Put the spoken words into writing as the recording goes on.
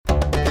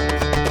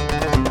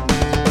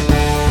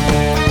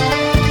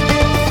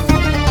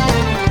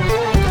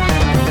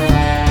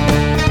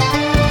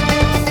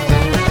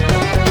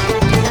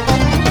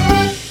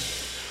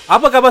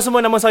Apa khabar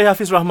semua? Nama saya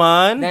Hafiz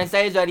Rahman. Dan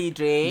saya Zari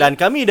Dre. Dan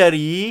kami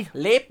dari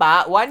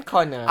Lepak One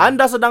Corner.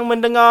 Anda sedang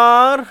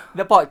mendengar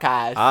The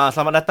Podcast.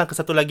 Selamat datang ke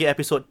satu lagi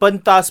episod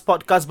Pentas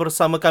Podcast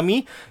bersama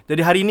kami.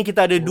 Jadi hari ini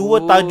kita ada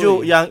dua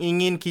tajuk yang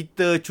ingin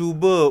kita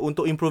cuba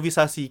untuk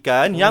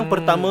improvisasikan. Yang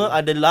pertama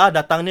adalah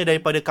datangnya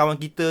daripada kawan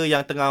kita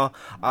yang tengah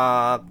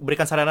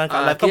berikan saranan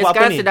kat live. Kau buat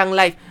apa ni? Sedang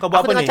live. Kau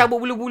buat aku apa tengah ni? cabut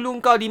bulu-bulu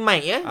kau di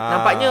mic ya.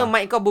 Nampaknya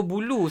mic kau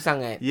berbulu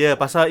sangat. Ya,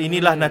 pasal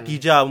inilah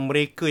natijah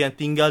mereka yang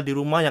tinggal di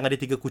rumah yang ada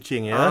 3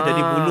 kucing ya.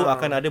 Jadi bulu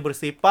akan ada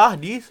bersepah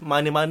di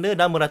mana-mana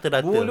dan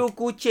merata-rata. Bulu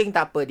kucing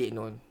tak apa, Dik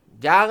Nun.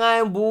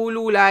 Jangan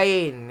bulu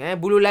lain.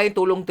 Bulu lain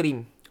tolong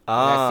trim.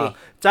 Terima kasih.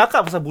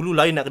 Cakap pasal bulu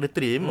lain nak kena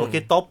trim.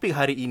 Okey, topik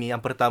hari ini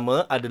yang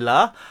pertama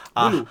adalah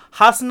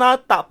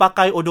Hasnah Tak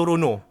Pakai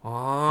Odorono.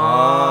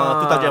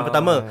 Itu tajuk yang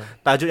pertama.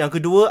 Tajuk yang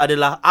kedua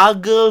adalah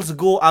Girls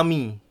Go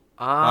Army.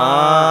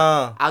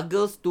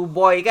 Girls to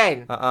boy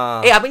kan?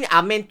 Apa ni?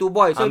 Amen to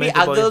boy. So, ni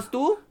girls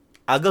to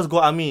Girls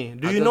Go Army.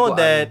 Do you know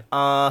that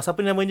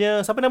siapa nama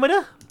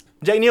dia?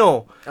 Jack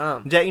Neo.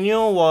 Jack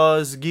Neo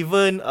was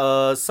given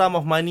a sum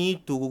of money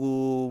to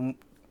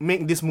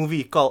make this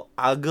movie called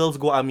Girls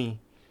Go Army.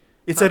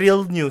 It's a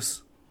real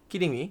news.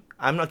 Kidding me?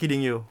 I'm not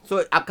kidding you.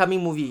 So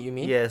upcoming movie you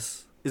mean?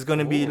 Yes. It's going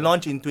to be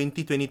launched in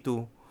 2022.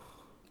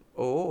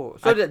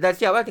 So dah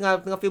siap lah tengah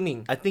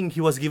filming? I think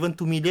he was given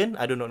 2 million.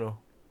 I do not know.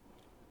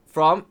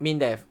 From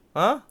MINDEF?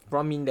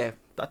 From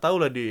MINDEF? Tak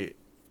tahulah, dik.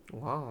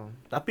 Wow.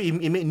 Tapi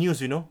it made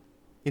news, you know.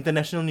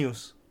 International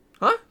news.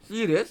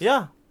 Serious?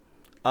 Yeah.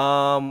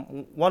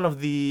 One of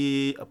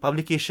the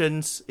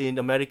publications in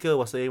America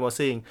was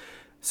saying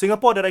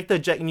Singapore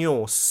director Jack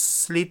Neo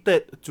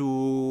slated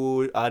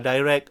to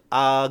direct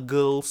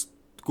Girls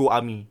Go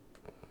Army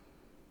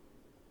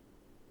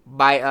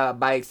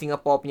by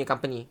Singapore punya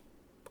company.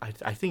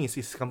 I think it's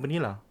his company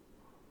lah.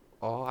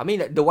 I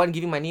mean the one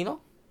giving money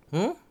no?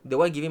 The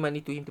one giving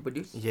money to him to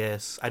produce?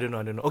 Yes, I don't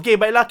know. Okay,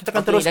 baiklah, kita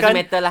akan teruskan.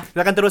 Kita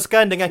akan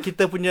teruskan dengan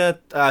kita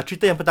punya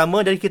cerita yang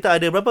pertama. Jadi kita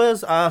ada berapa?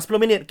 10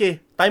 minit.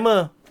 Okay,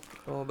 timer.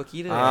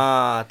 Berkira.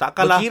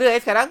 Takkanlah. Berkira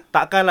sekarang?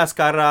 Takkanlah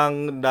sekarang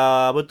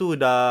dah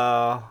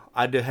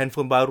ada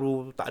handphone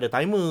baru, tak ada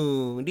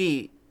timer.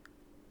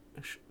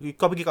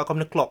 Kau pergi kat kau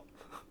punya clock.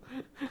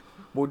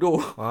 Bodoh.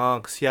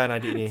 Kesian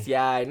adik ni.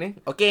 Kesian.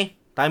 Okay.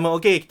 Timer,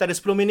 okay. Kita ada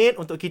 10 minit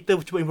untuk kita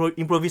cuba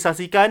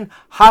improvisasikan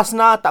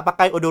Hasnah Tak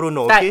Pakai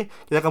Odorono. Okay.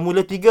 Kita akan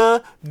mula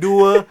 3,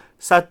 2,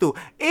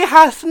 1.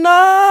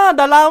 Hasnah,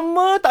 dah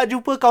lama tak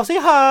jumpa kau,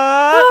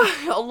 sihat?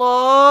 Ya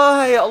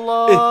Allah.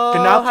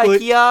 Kenapa?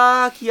 Hai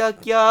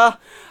Kia.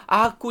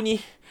 Aku ni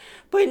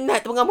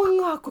penat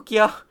tengah-tengah aku,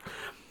 Kia.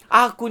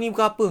 Aku ni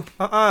bukan apa.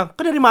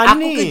 Kau dari mana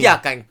ni? Aku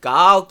kejarkan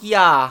kau,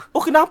 Kia.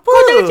 Kenapa?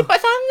 Kau jangan cepat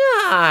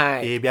sangat.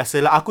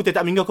 Biasalah, aku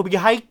tiap minggu aku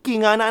pergi hiking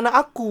dengan anak-anak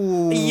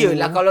aku.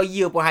 Iyalah, kalau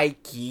pun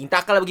hiking,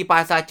 takkanlah pergi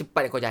pasar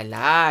cepat kau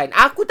jalan.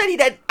 Aku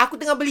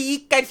tengah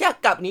beli ikan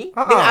siakap ni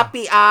dengan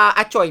api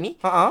acoy ni.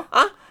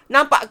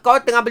 Nampak kau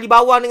tengah beli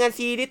bawang dengan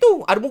si dia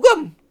tu,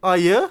 Armugam.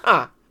 Ya?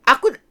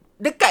 Aku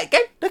dekat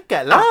kan?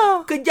 Dekat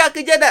lah. Kejar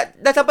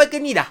dah sampai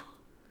ke ni dah.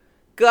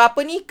 Ke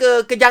apa ni?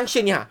 Ke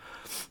junction ni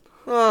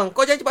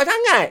kau jangan cepat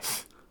sangat.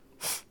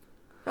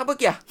 Apa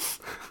Kia?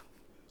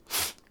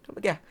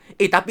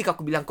 Tapi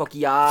aku bilang kau,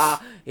 Kia.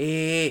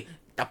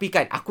 Tapi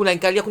kan aku lain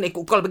kali aku nak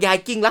ikut kau pergi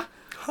hiking lah.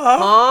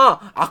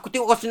 Aku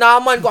tengok kau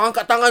senaman, kau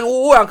angkat tangan,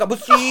 angkat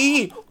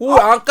besi.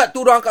 Angkat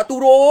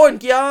turun,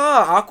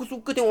 Kia. Aku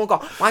suka tengok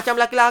kau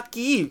macam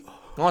lelaki-lelaki.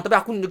 Tapi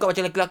aku juga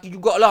macam lelaki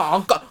jugalah.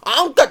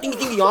 Angkat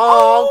tinggi-tinggi.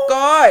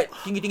 Angkat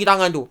tinggi-tinggi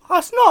tangan tu.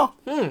 Hasnah.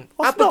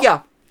 Apa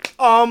Kia?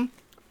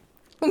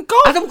 Engkau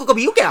asal muka kau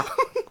biru Kia?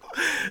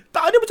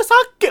 Tak ada, macam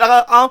sakit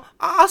lah.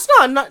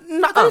 Hasnah,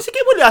 nak tanya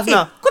sikit boleh,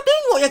 Hasnah? Kau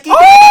tengok yang kita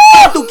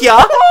tu, Kia.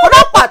 Kau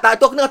nampak tak?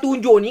 Tu aku tengah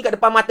tunjuk ni kat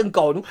depan mata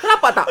kau tu.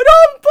 Nampak tak?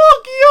 Nampak,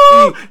 Kia.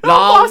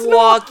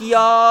 Lawa,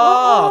 Kia.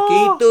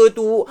 Kita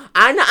tu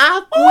anak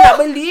aku nak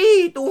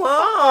beli tu.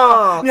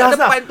 Ni kat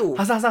Hasnah. depan tu.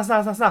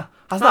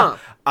 Hasnah.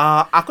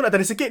 Aku nak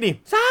tanya sikit ni.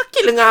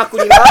 Sakit lengan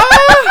aku ni.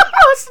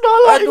 Hasnah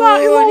lah.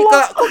 Aduh, ni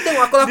kau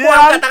tengok aku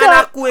angkat tangan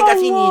aku yang kat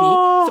sini ni.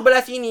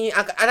 Sebelah sini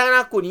angkat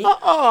tangan aku ni.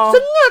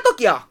 Sengal tau,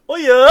 Kia. Oh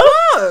ya?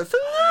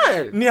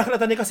 Sengal. Ni aku nak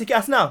tanya kau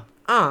sikit, Hasnah.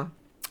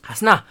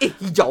 Hasnah.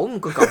 Hijau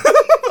muka kau.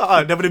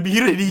 Daripada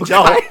biru jadi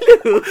hijau.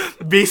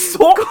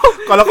 Besok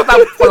kalau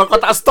kau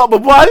tak stop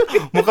berbual,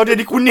 muka dia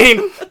jadi kuning.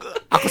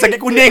 Aku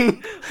sakit kuning.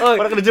 Kau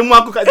nak kena jemur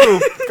aku kat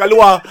tu, kat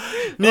luar.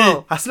 Ni,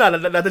 Hasnah,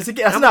 dah tanya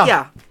sikit, Hasnah.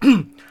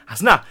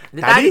 Hasnah,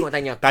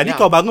 tadi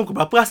kau bangun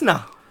pukul berapa,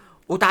 Hasnah?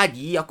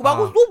 Tadi aku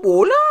bangun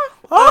subuh lah.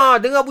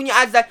 Dengar bunyi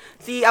azan.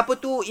 Si apa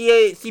tu?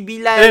 Si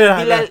Bilal.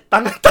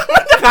 Tangan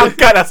jangan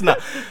angkat, Hasnah.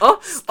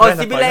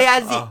 Si Bilal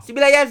Yazid. Si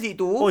Bilal Yazid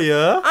tu. Oh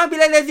ya?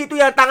 Bilal Yazid tu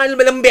yang tangan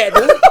lembek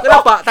tu.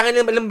 Kenapa? Tangan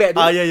lembek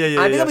tu. Ya.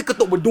 Dia kan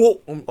ketuk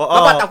beduk.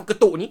 Nampak tak aku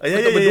ketuk ni?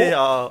 Ketuk beduk.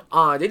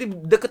 Jadi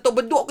dia ketuk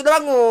beduk kita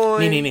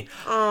bangun. Ni.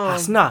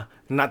 Hasnah,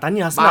 nak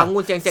tanya Hasnah.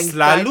 Bangun siang-siang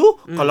selalu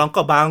kalau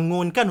kau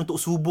bangun kan untuk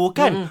subuh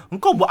kan,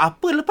 engkau buat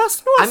apa lepas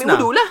tu, Hasnah? Ambil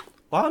wuduk lah.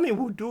 Ambil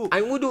wuduk.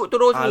 Ambil wuduk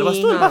terus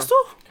ni. Lepas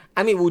tu?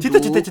 ambil wudu.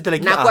 Cerita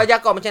lagi. Nak aku ajar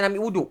kau macam nak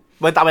ambil wudu.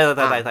 Tak payah.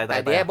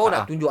 Tak ada baru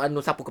nak tunjuk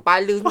sapu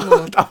kepala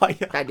semua. Tak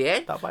payah. Tak ada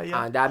Tak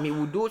payah. Dah ambil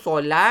wudu,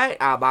 solat,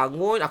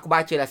 bangun, aku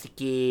bacalah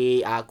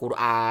sikit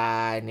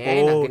Quran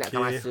nak kenakan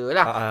masa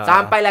lah.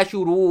 Sampailah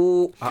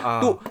syuruk.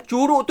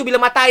 Syuruk tu bila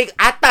matahari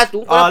atas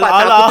tu, kau nampak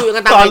tak aku tunjuk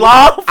dengan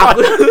tangan.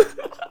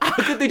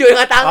 Aku tunjuk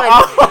dengan tangan.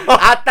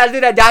 Atas dia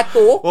dah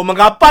jatuh. Oh,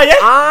 menggapai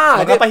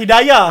menggapai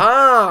hidayah.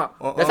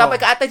 Dah sampai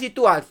ke atas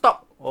situ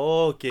stop.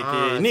 Oh, okey.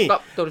 Ni stop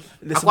terus.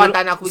 Aku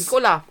hantar anak aku pergi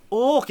sekolah.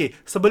 Oh, okey.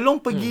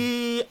 Sebelum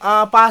pergi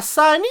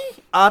pasar ni,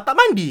 tak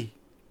mandi?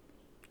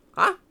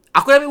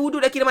 Aku dah ambil wuduk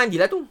dah kira mandi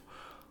lah tu.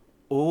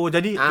 Oh,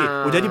 jadi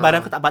jadi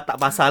badan kau tak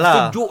basah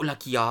lah. Sejuk lah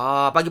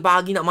Kia.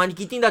 Pagi-pagi nak mandi,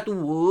 kita dah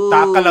tua.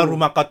 Takkanlah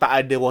rumah kau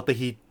tak ada water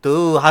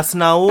heater,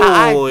 Hasnah oi. Tak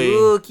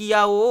ada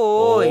Kia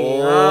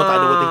oi. Tak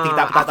ada water heater.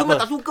 Tak aku apa.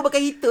 tak suka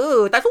pakai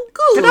heater. Tak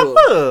suka.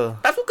 Kenapa?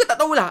 Tak suka, tak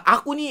tahulah.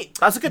 Aku ni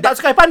tak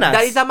suka air panas.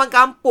 Dari zaman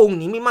kampung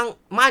ni memang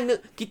mana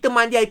kita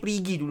mandi air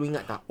perigi dulu,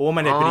 ingat tak? Oh,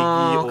 mandi air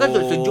perigi. Kan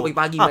sejuk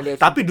pagi-pagi mandi air.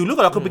 Tapi dulu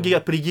kalau aku pergi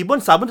perigi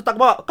pun sabun tu tak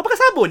bawa. Kau pakai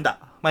sabun tak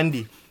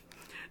mandi?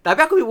 Tapi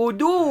aku ambil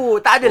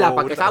wudu. Tak adalah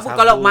pakai sabun.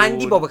 Kalau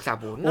mandi bawa pakai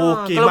sabun.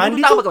 Okey, kalau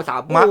mandi tak tu pakai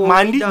sabun.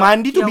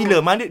 Mandi tu bila?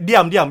 Mandi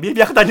diam.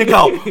 Biar aku tanya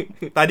kau.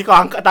 Tadi kau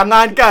angkat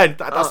tangan kan?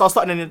 Tak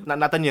sosok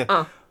nak tanya.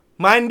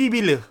 Mandi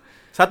bila?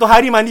 Satu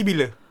hari mandi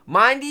bila?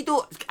 Mandi tu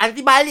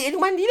nanti balik tu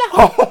mandilah.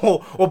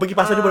 Oh, pergi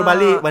pasar dulu baru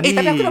balik mandi.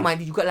 Tapi aku dah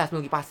mandi jugalah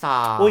sebelum pergi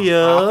pasar. Oh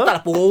ya. Aku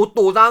taklah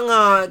kotor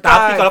sangat.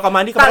 Tapi kalau kau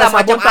mandi kau pakai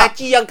sabun macam tak?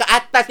 Aci yang ke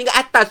atas, tingkat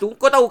atas tu.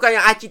 Kau tahu kan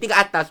yang Aci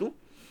tingkat atas tu?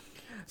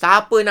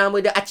 Siapa nama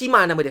dia?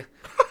 Acima nama dia.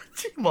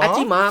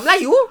 Acima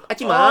Melayu.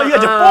 Acima. Ya,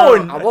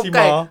 Jepun.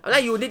 Bukan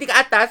Melayu. Dia tingkat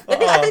atas. Dia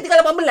tingkat atas tingkat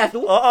 18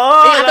 tu.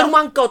 Atas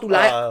rumah kau tu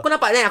lah. Kau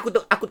nampak kan?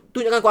 Aku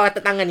tunjukkan kau atas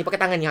tangan ni. Pakai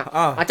tangan ni.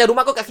 Macam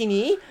rumah kau kat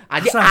sini.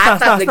 Dia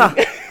atas lagi.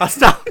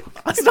 Hasnah.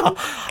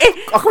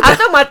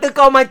 Asal mata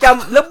kau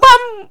macam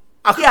lebam.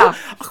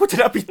 Aku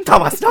tak nak pita,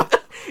 Hasnah.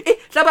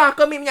 Sabar,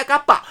 aku ambil minyak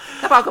kapak.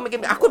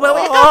 Aku bawa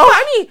minyak kapak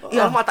ni.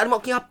 Mak tak ada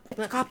mak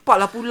minyak kapak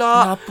lah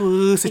pula. Kenapa?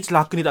 Saya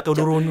celaka ni tak tahu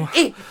Odorono.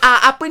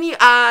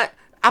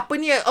 Apa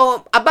ni?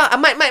 Oh, abang,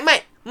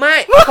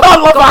 Mat.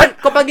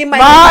 Kau panggil Mat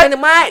Mat. mana,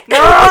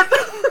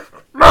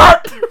 Mat?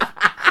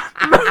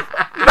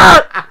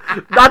 Mat.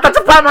 Datang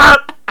cepat, Mat.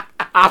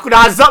 Aku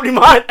dah azab ni,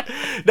 Mat.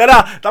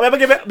 Dah. Tak payah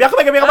panggil. Biar aku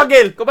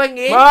panggil. Kau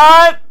panggil?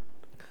 Mat.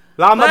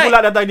 Lama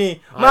pula datang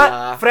ni.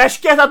 Mat, fresh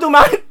case satu,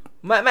 Mat.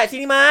 Mat,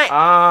 sini, Mat.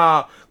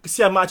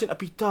 Kesian mak cik nak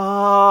pita.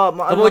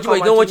 Tunggu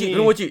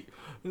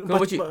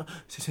cik.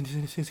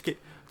 Sini sikit.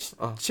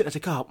 Cik nak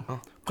cakap.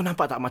 Kau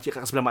nampak tak makcik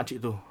kat sebelah makcik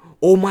tu?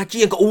 Oh,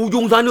 makcik yang kat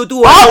ujung sana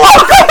tu.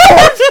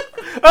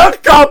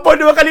 Kau pun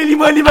 2 kali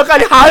 5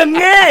 kali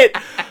hangit.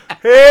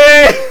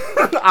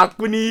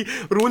 Aku ni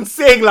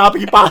runsing lah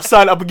pergi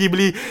pasar nak pergi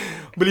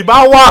beli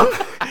bawang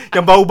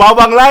yang bau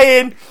bawang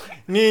lain.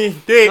 Ni,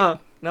 Dik.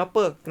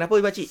 Kenapa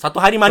makcik?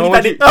 Satu hari mandi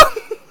tadi.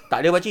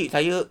 Tak ada pakcik.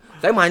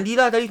 Saya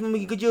mandilah tadi sebelum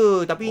pergi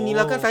kerja. Tapi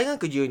inilah kan saya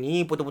kan kerja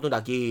ni potong-potong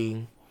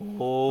daging.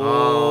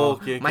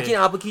 Okey. Makcik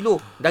nak berapa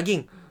kilo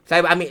daging?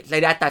 Saya ambil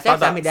dari atas.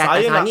 Saya ambil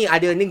dari atas. Ni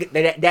ada ni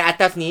dari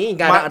atas ni,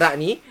 garak-garak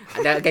ni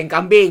ada ikan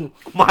kambing.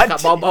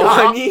 Kat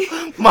bawah-bawah ni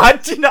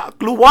makcik nak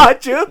keluar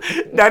je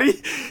dari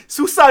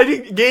susah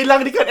ni,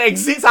 gelang ni kan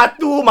exit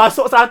 1,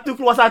 masuk 1,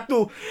 keluar 1.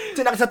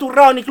 Cik nak satu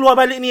round ni keluar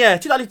balik ni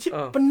Cik tak boleh. Cik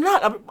penat.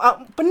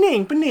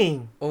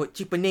 Pening. Oh,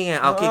 cik pening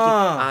Okey.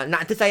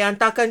 Nak saya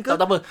hantarkan ke?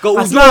 Tak apa. Ke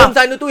ujung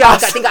sana tu yang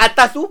kat tingkat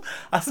atas tu.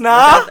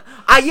 Hasnah.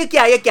 Ya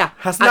Kia.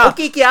 Hasnah.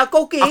 Okey Kia,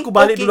 kau okey? Aku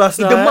balik dulu,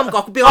 Hasnah. Demam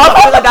kau. Aku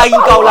pegang dahi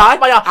kau lah.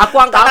 Aku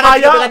angkat tangan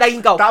kita pegang dahi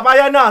kau. Tak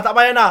payah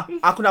nak.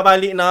 Aku nak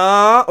balik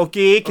nak.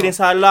 Okey, kirim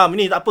salam.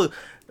 Ni tak apa.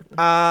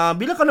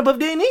 Bila kau nak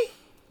birthday ni?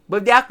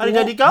 Birthday aku. Hari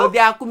jadi kau?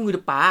 Birthday aku minggu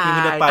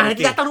depan.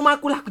 Nanti datang rumah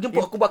aku lah. Aku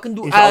jemput, aku buat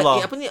kenduri.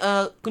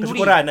 Kenduri.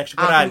 Kesyukuran.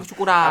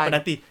 Apa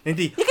nanti?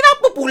 Ni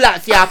kenapa pula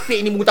si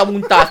Afiq ni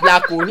muntah-muntah sebelah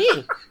aku ni?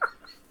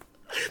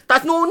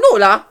 Tak senonoh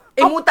lah.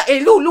 Muntah.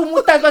 Lu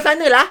muntah sebelah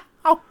sana lah.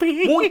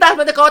 Afiq. Muntah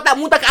sebelah kau tak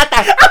muntah ke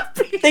atas.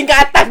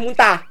 Tingkat atas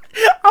muntah.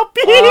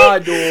 Afiq.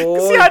 Aduh.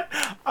 Kesian.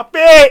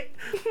 Afiq.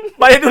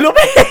 Balik dulu,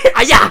 Afiq.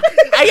 Ayah.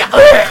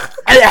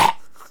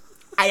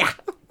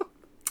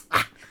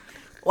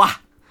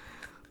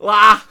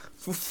 Wah,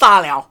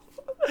 susah lah.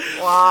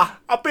 Wah,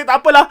 Afiq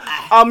tak apalah.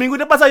 Minggu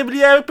depan saya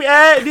beli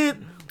Afiq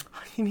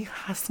ini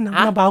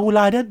Hasnah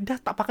barulah. Dia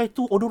tak pakai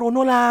tu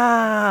Odorono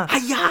lah.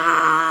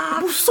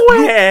 Ayah. Busuk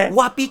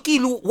Wah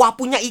fikir wah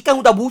punya ikan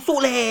udah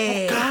busuk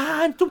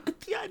Bukan, tu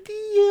ketiak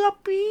dia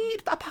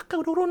Afiq. Dia tak pakai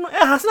Odorono.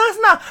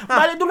 Hasnah.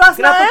 Balik dulu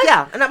Hasnah. Kenapa Kia?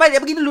 Nak balik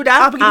pergi dulu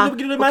dah.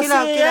 Pergi dulu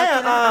masih.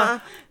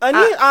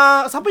 Ni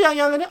siapa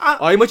yang ni?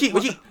 Makcik.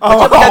 Makcik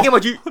apa daging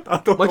makcik?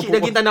 Makcik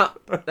daging tak nak.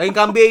 Daging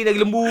kambing,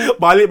 daging lembu.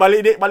 Balik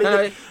Dik.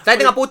 Saya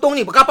tengah potong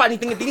ni, berkapak ni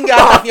tinggi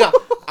atas ni.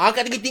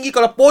 Angkat tinggi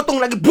kalau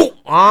potong lagi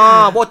buk.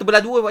 Bawa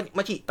terbelah dua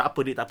makcik. Tak apa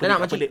Dik. Tak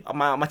nak makcik.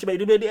 Makcik balik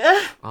dulu Dik.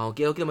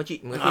 Okey makcik.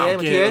 Mengerti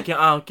makcik.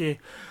 Okey.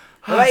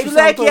 Baik dulu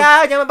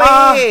Kia, jangan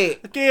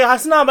baik. Okay,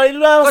 Hasnah balik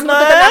dulu Hasnah. Kau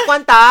nonton tak aku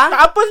hantar?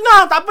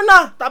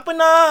 Tak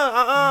pernah.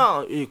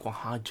 Kau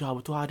hajar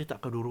betul ada tak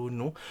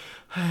Odorono.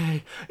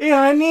 Hai.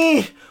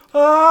 Ani.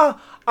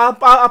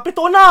 Apa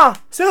Tona?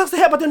 Sehat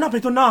Tona.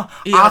 Aku nak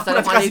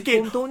cakap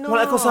sikit.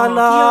 Waalaikumsalam.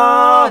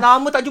 Kia,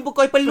 lama tak jumpa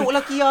kau, peluk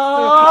lah Kia.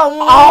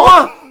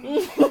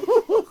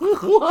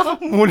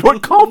 Mulut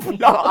kau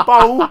pula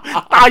bau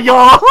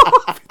tayar.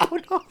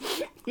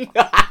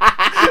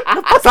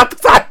 Lepas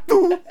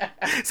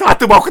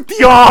satu bau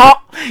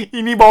ketiak.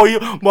 Ini bau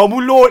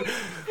mulut.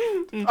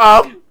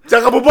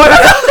 Jangan berbual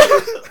lah.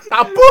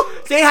 Tak apa.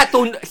 Sihat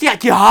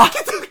Kia.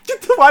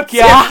 Kita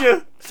WhatsApp je.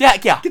 Sihat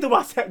Kia. Kita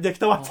WhatsApp je.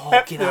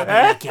 Okey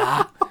dah,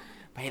 Kia.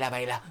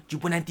 Baiklah.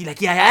 Jumpa nantilah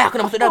Kia. Aku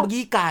nak masuk dah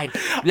bagi ikan.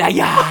 Beli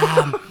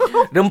ayam.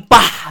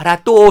 Rempah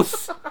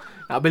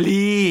 100. Nak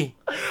beli.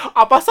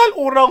 Pasal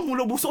orang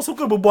mulut busuk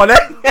suka berbual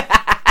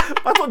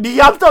Patut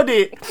diam tau,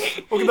 dik.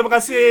 Okey, terima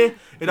kasih.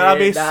 Dah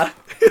habis.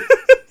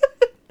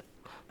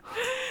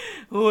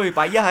 Oi,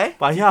 payah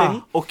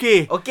Payah.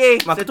 Okey.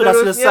 Maka tu dah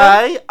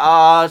selesai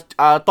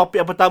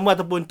topik yang pertama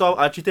ataupun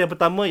cerita yang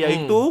pertama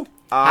iaitu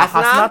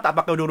Hasnah Tak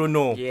Pakai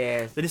Odorono.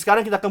 Yes. Jadi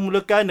sekarang kita akan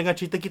mulakan dengan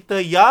cerita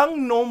kita yang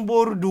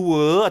nombor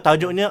 2.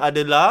 Tajuknya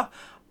adalah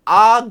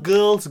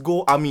Girls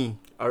Go Army.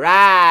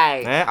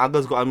 Alright.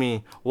 Girls Go Army.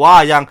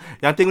 Wah, yang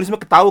tengok ni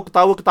semua ketawa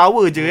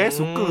je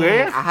Suka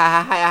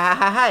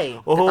Hai.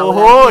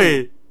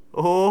 Ohoi.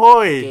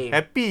 Okay.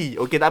 Happy.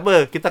 Okey, tak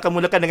apa. Kita akan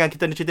mulakan dengan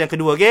kita cerita yang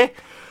kedua, okey?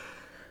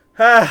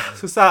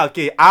 Susah.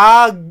 Okey.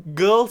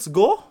 Girls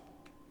Go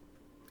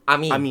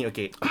Army,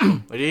 okey.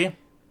 Ready?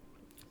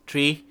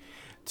 3,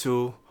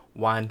 2,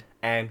 1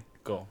 and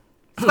go.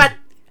 Cepat.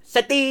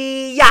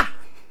 Setia.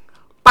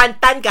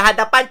 Pantan ke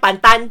hadapan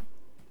pantan.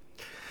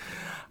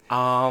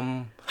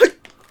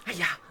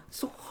 Ayah,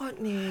 so hot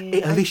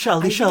ni. Alicia.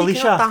 I really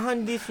cannot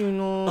tahan this,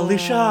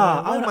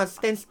 Alicia, I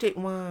must stand straight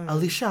one.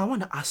 Alicia, I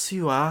want to ask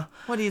you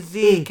What is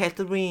it,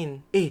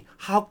 Catherine?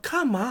 how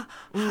come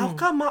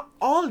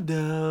all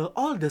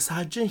the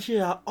sergeants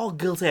here are all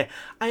girls I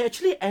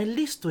actually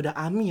enlist to the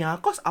army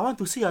cause I want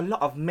to see a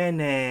lot of men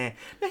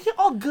Like here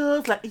all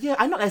girls, like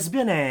I'm not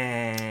lesbian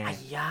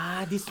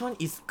Ayah, this one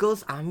is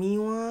girls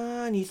army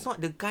one. It's not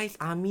the guys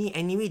army.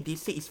 Anyway, they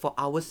say it's for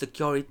our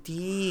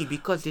security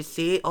because they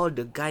say all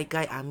the guy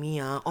army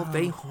all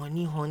very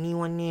horny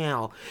one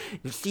now.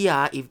 You see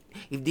if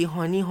they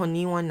horny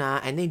one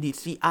and then they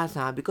see us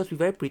because we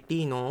very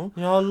pretty, Ya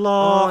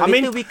Allah.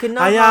 We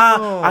kena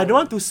I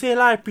don't want to say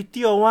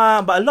pretty or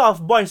what, but a lot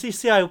of boys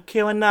say I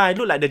okay one I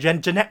look like the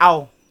Janet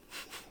Au.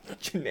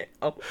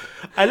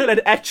 I look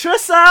like the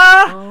actress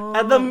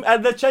at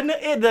the channel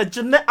 8, the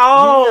Janet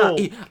Au.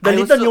 The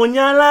little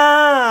nyonya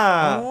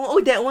lah.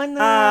 That one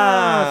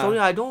Sorry,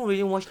 I don't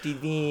really watch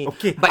TV.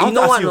 Okay, but you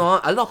know what?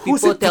 A lot of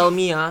people tell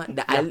me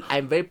that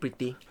I'm very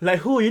pretty.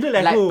 Like who? You look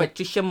like who?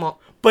 Patricia Mock.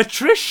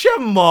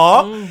 Patricia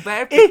Mock?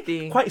 Very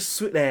pretty. Quite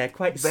sweet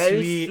Quite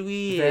very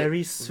sweet.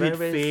 Very sweet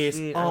very face.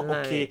 Sweet,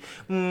 Okay.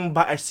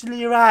 But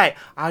actually right,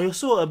 I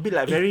also a bit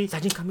like very...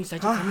 Sergeant coming.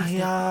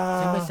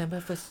 Yeah. Stand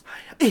by first.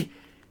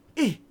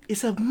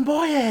 It's a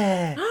boy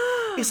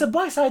It's a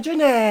boy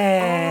sergeant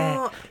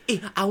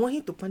I want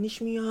him to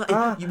punish me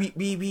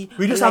We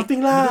do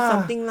something lah. We do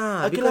something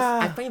lah. Okay because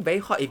lah. I find it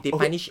very hot if they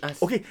punish us.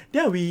 Okay,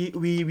 then we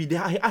they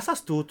ask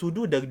us to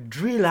do the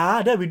drill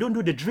lah. Then we don't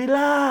do the drill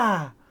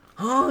lah.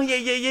 Yeah.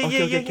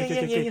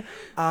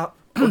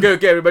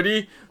 Okay,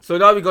 everybody.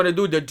 So now we're gonna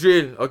do the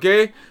drill.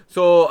 Okay.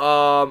 So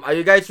are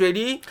you guys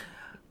ready?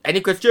 Any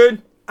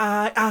question?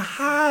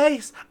 Hi,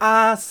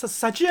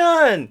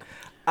 sergeant.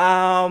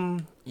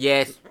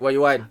 Yes. What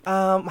you want?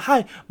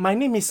 Hi, my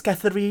name is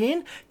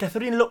Catherine.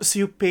 Catherine Lok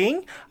Siu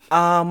Ping.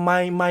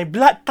 My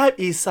blood type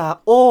is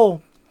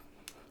O.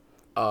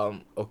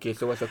 Okay.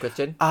 So what's your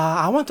question?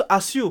 I want to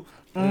ask you.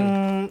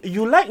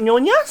 You like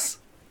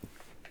nyonyas?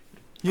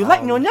 You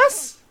like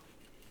nyonyas?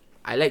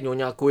 I like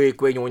nyonya kuih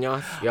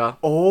nyonya.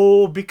 Yeah.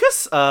 Oh,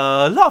 because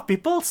a lot of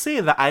people say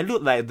that I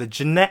look like the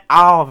Jeanette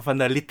Au from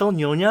the Little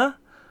Nyonya.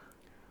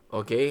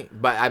 Okay,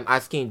 but I'm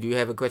asking, do you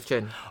have a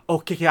question?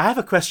 Okay, I have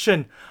a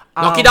question.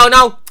 Knock it down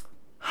now.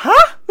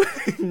 Huh?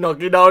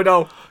 Knock it down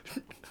now.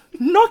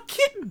 Knock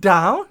it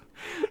down?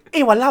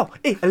 Walao.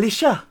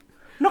 Alicia.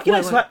 Knock it down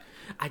is what?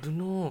 I don't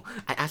know.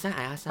 I ask her.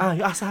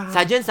 You ask her.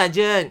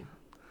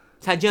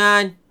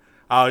 Sergeant.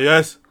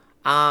 Yes.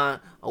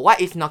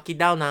 What is knock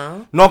it down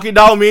now? Knock it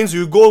down means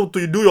you go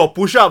to do your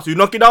push-ups. You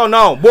knock it down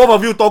now. Both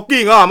of you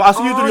talking. I'm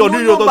asking you to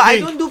do your talking. But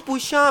I don't do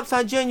push-ups,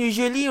 Sergeant.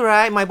 Usually,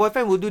 right, my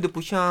boyfriend will do the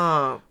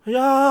push-up.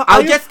 Yeah.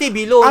 I'll just stay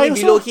below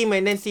him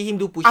and then see him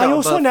do push-up. I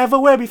also never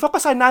wear before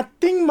because I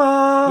nothing,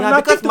 ma. Yeah,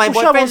 nothing because my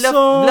boyfriend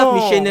love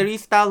missionary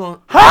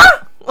style.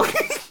 Huh?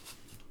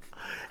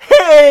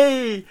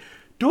 Hey!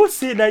 Don't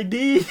say like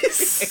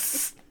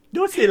this.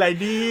 Don't say like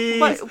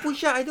this. But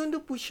push-up, I don't do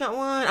push-up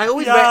one. I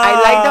always I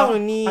lie down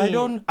only. I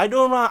don't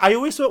I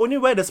always only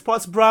wear the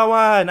sports bra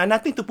one. I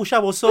nothing to push up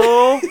also.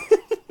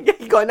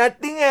 He got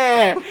nothing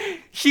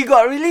She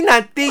got really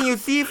nothing. You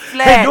see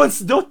flat. Hey,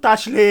 don't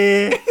touch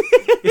leh.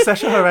 It's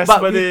sexual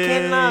harassment. But we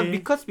can lah,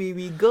 because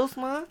we girls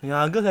mah.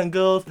 Yeah, girls and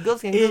girls.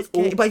 Girls and girls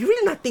can. But you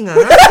really nothing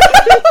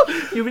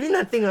You really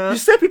nothing You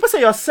say people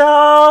say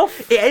yourself.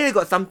 At least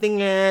got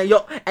something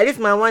at least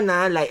my one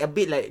like a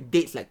bit like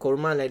dates like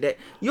korma like that.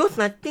 Yours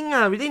nothing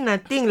really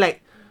nothing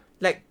like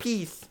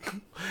peace.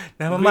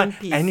 Never Green mind.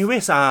 peas.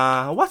 Anyways,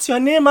 what's your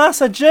name,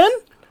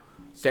 Sergeant?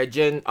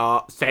 Sergeant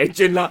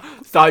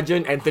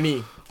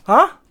Anthony.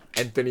 Huh?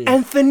 Anthony.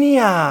 Anthony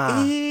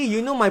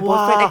You know my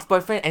boyfriend,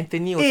 ex-boyfriend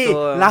Anthony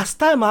also. Last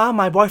time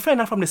my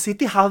boyfriend from the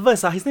City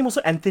Harvest his name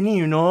also Anthony,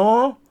 you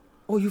know.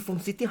 Oh, you from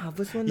City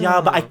Harvest one?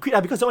 Yeah, but I quit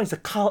because that one is a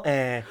cult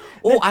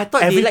Oh, I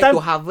thought they like time,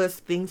 to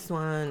harvest things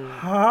one.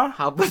 Huh?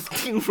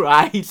 Harvesting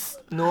rice.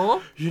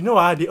 No? You know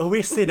they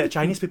always say that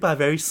Chinese people are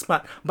very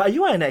smart, but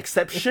you are an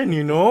exception,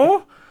 you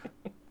know.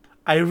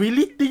 I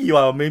really think you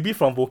are maybe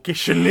from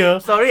vocational.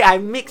 Sorry, I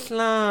mixed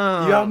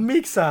lah. You are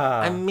mixed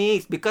I'm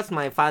mixed because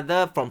my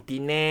father from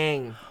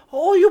Penang.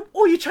 Oh, you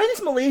Chinese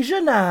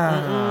Malaysian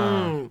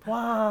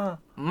Wow.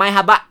 My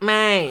habat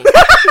mai.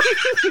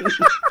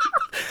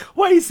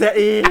 What is that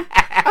I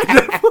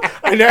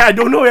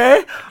don't know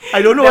I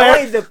don't know That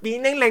one is the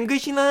Penang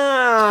language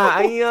lah.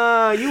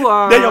 Aiya, you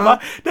are. Then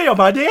your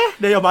mother?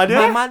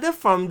 My mother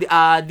from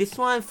this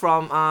one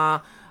from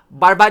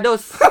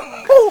Barbados.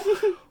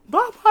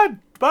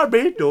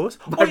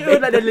 Barbados? Oh, you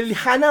like the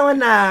Rihanna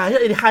one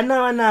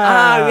Rihanna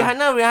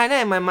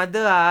and my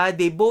mother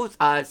they both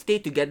stay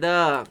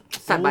together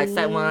side by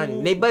side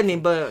one. Neighbor.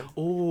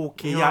 Oh,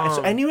 okay, yeah.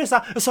 So anyways,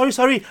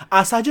 sorry,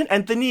 Sergeant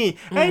Anthony.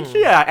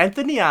 Actually,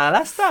 Anthony,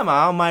 last time,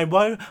 my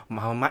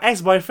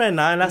ex-boyfriend,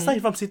 last time he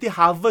from City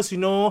Harvest, you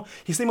know.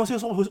 His name was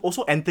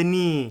also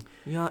Anthony.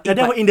 Yeah, they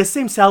were in the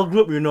same cell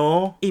group, you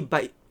know.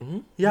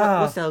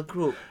 Yeah. What cell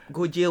group?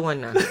 Go jail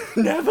one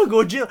Never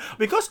go jail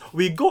because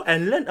we go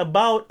and learn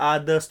about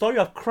the story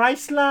of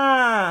Christ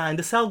lah in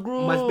the cell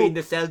group. Must be in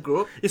the cell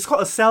group. It's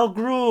called a cell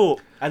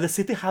group at the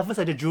City Harvest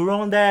at the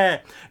Jurong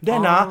there.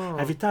 Then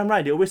every time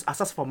they always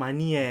ask us for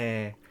money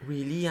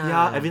Really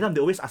Yeah, every time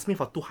they always ask me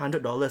for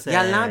 $200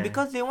 Yeah lah,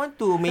 because they want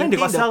to maintain they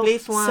got the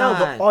place one. Sell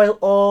the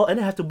oil and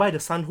then have to buy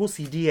the Sanhu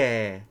CD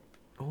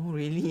Oh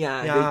really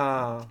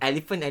Yeah.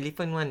 The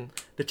elephant one.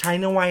 The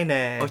China wine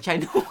Oh,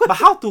 China wine.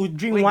 But how to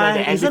drink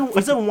wine? Isn't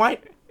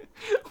wine?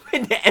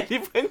 Where the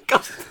elephant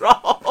comes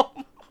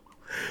from?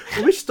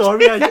 Which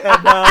story are you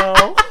at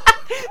now?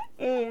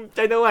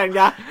 China wine,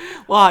 yeah.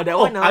 Wow, that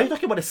one. Are you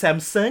talking about the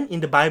Samson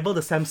in the Bible?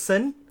 The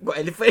Samson got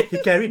elephant.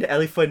 He carried the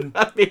elephant.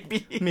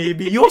 Maybe.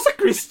 You also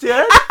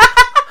Christian?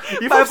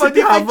 You from for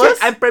City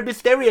Harvest? I'm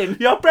Presbyterian.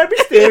 You're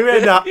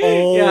Presbyterian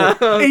Oh. Yeah.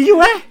 Hey,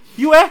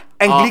 you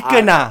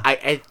Anglican I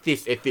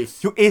atheist.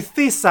 You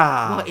atheist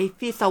Wow,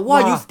 atheist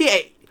Wow, you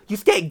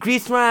stay at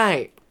Greece,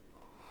 right?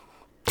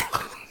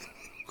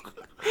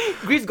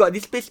 Greece got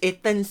this place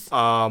Athens.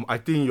 I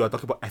think you are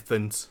talking about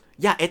Athens.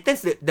 Yeah,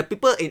 Athens. The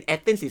people in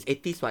Athens is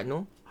atheists, what?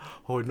 No.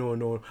 Oh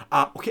no.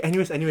 Okay.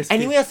 Anyways. Anyway,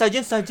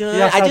 Sergeant.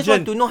 Yeah, I just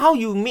want to know how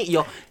you make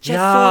your chest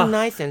so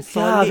nice and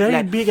solid. Yeah,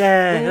 very big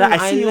Like,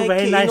 I see you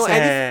very nice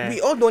At least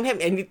we all don't have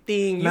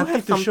anything. Nothing you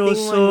have to show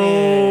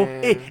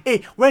something.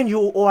 Hey, when you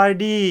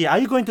ORD, are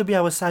you going to be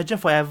our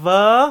sergeant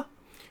forever?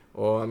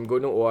 Oh, I'm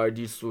going to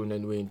ORD soon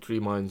anyway, in 3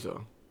 months.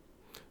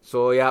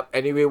 So yeah.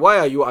 Anyway, why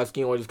are you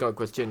asking all this kind of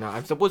question?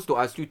 I'm supposed to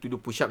ask you to do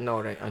push-up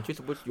now, right?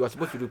 You are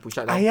supposed to do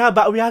push-up now. Yeah,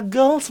 but we are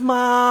girls,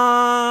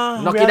 ma.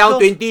 Knock it down,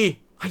 20.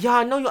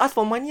 Yeah, now you ask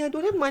for money. I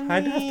don't have money. I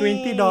don't have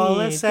 $20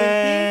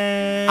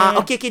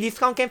 Okay,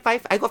 discount can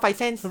 5. I got 5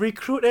 cents.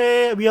 Recruit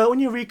We are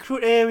only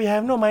recruit We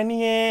have no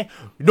money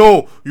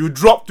No, you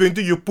drop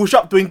 20. You push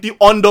up 20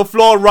 on the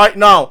floor right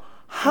now.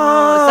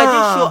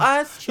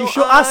 Sergeant,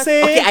 show us.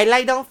 Okay, I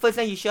lie down first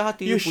and you show how to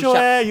push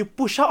up. You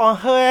push up on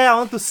her I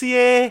want to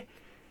see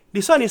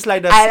This one is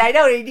like the... I lie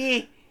down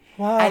already.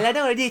 Wow. I lie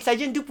down already.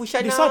 Sergeant, do push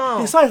up now.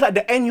 This one is like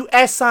the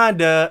NUS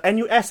that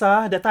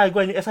time I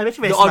go NUS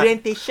the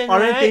orientation,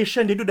 right? They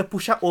do the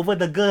push up over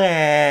the girl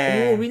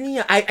Oh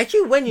really? I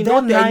actually went to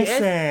nice,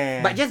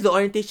 NUS but just the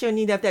orientation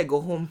only. After I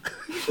go home.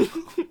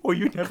 Oh,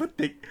 you never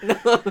take.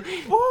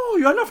 Oh,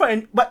 you are not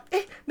from but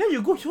then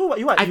you go to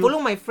what? I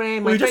follow my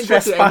friend. My friend go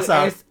to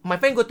NUS. My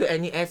friend go to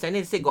NUS and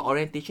then say got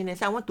orientation. I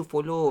said I want to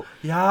follow.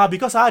 Yeah,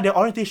 because the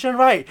orientation,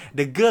 right?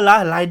 The girl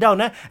lie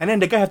down and then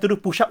the guy have to do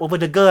push up over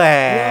the girl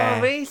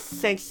Yeah, very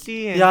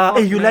sexy. Yeah,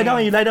 you lie down.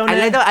 I lie down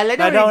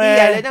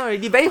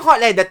already. Very hot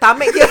the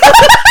tarmac here.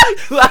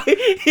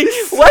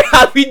 What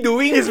are we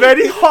doing? It's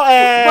very hot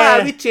Why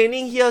are we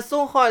training here?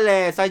 So hot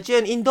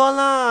Sergeant. Indoor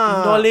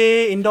lah.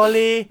 Indoor.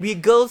 We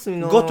girls, you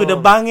know. Go to the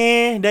bunk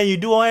then you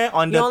do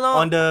on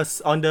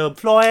the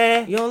floor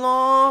Ya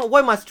Allah.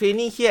 Why must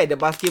training here at the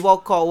basketball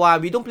court? Why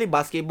we don't play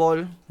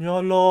basketball?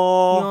 Ya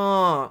Allah.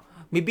 Yeah.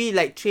 Maybe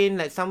like train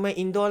like somewhere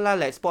indoor lah,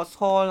 like sports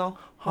hall lor.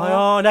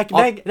 Then I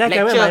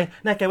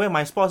can wear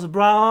my sports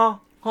bra.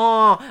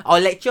 Or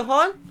lecture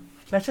hall?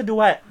 Lecture do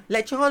what?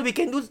 Lecture hall we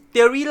can do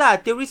theory lah,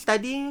 theory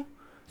studying.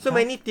 So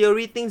many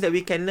theory things that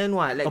we can learn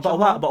what. About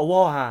what? About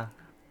war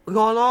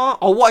Yalah.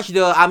 Or watch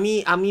the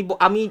army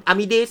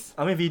days.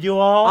 I mean video.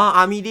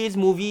 Army days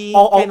movie.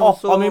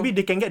 Or maybe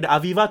they can get the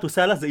Aviva to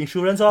sell us the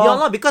insurance.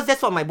 Yalah, because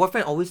that's what my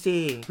boyfriend always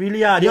say. Really?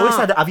 They always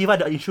sell the Aviva,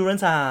 the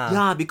insurance.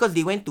 Yeah, because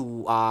they went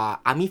to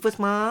army first,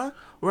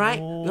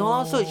 right?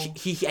 Yeah, so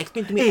he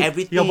explained to me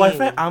everything. Your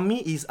boyfriend army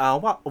is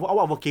what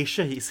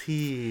vocation is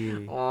he?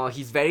 Oh,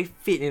 he's very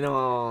fit, you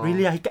know.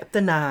 Really? He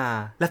captain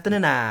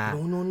lieutenant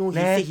No. He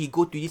said he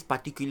go to this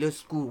particular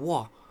school.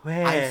 Wow.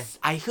 Where?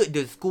 I heard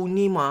the school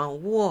name.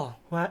 Wow.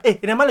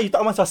 Never mind, you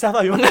talk about yourself.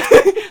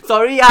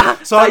 Sorry,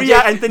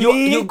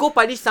 Anthony. You go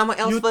punish someone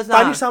else first.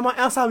 Punish someone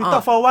else. We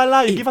talk for a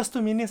while. You give us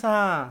 2 minutes.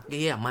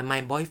 Yeah,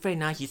 my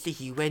boyfriend he said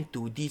he went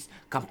to this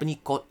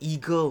company called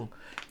Eagle.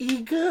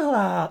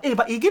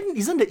 But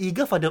isn't the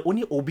eagle for the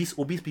only obese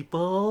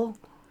people?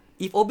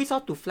 If obese how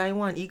to fly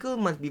one? Eagle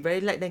must be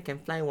very light then can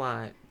fly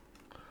one.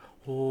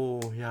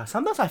 Oh yeah.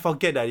 Sometimes I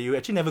forget that you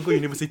actually never go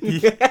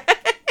university.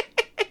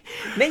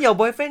 Then your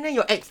boyfriend, then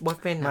your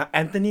ex-boyfriend.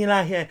 Anthony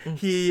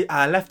he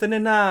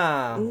lieutenant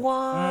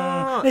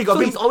Wow. So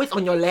he's always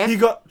on your left. He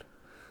got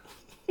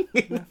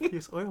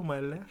he's always on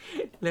my left.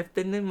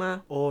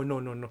 Lieutenant Oh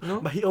no.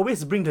 But he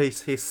always bring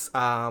his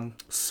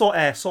salt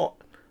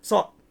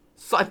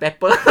and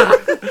pepper.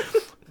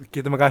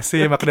 Okay, terima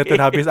kasih. Makan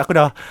dah habis. Aku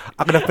dah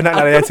penat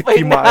nak layan si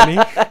Kimak ni.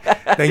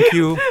 Thank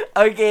you.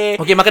 Okay,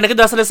 makan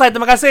dah selesai.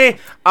 Terima kasih.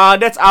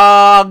 That's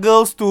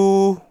girls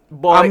to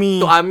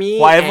Army.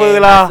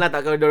 Whatever lah. Hasnah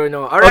Tak Pakai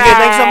Odorono. Alright. Okay,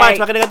 thanks so much.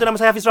 Makan dengan tu nama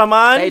saya Hafiz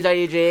Rahman. Saya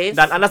Idris.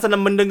 Dan anda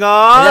sedang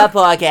mendengar The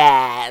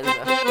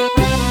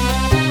Podcast.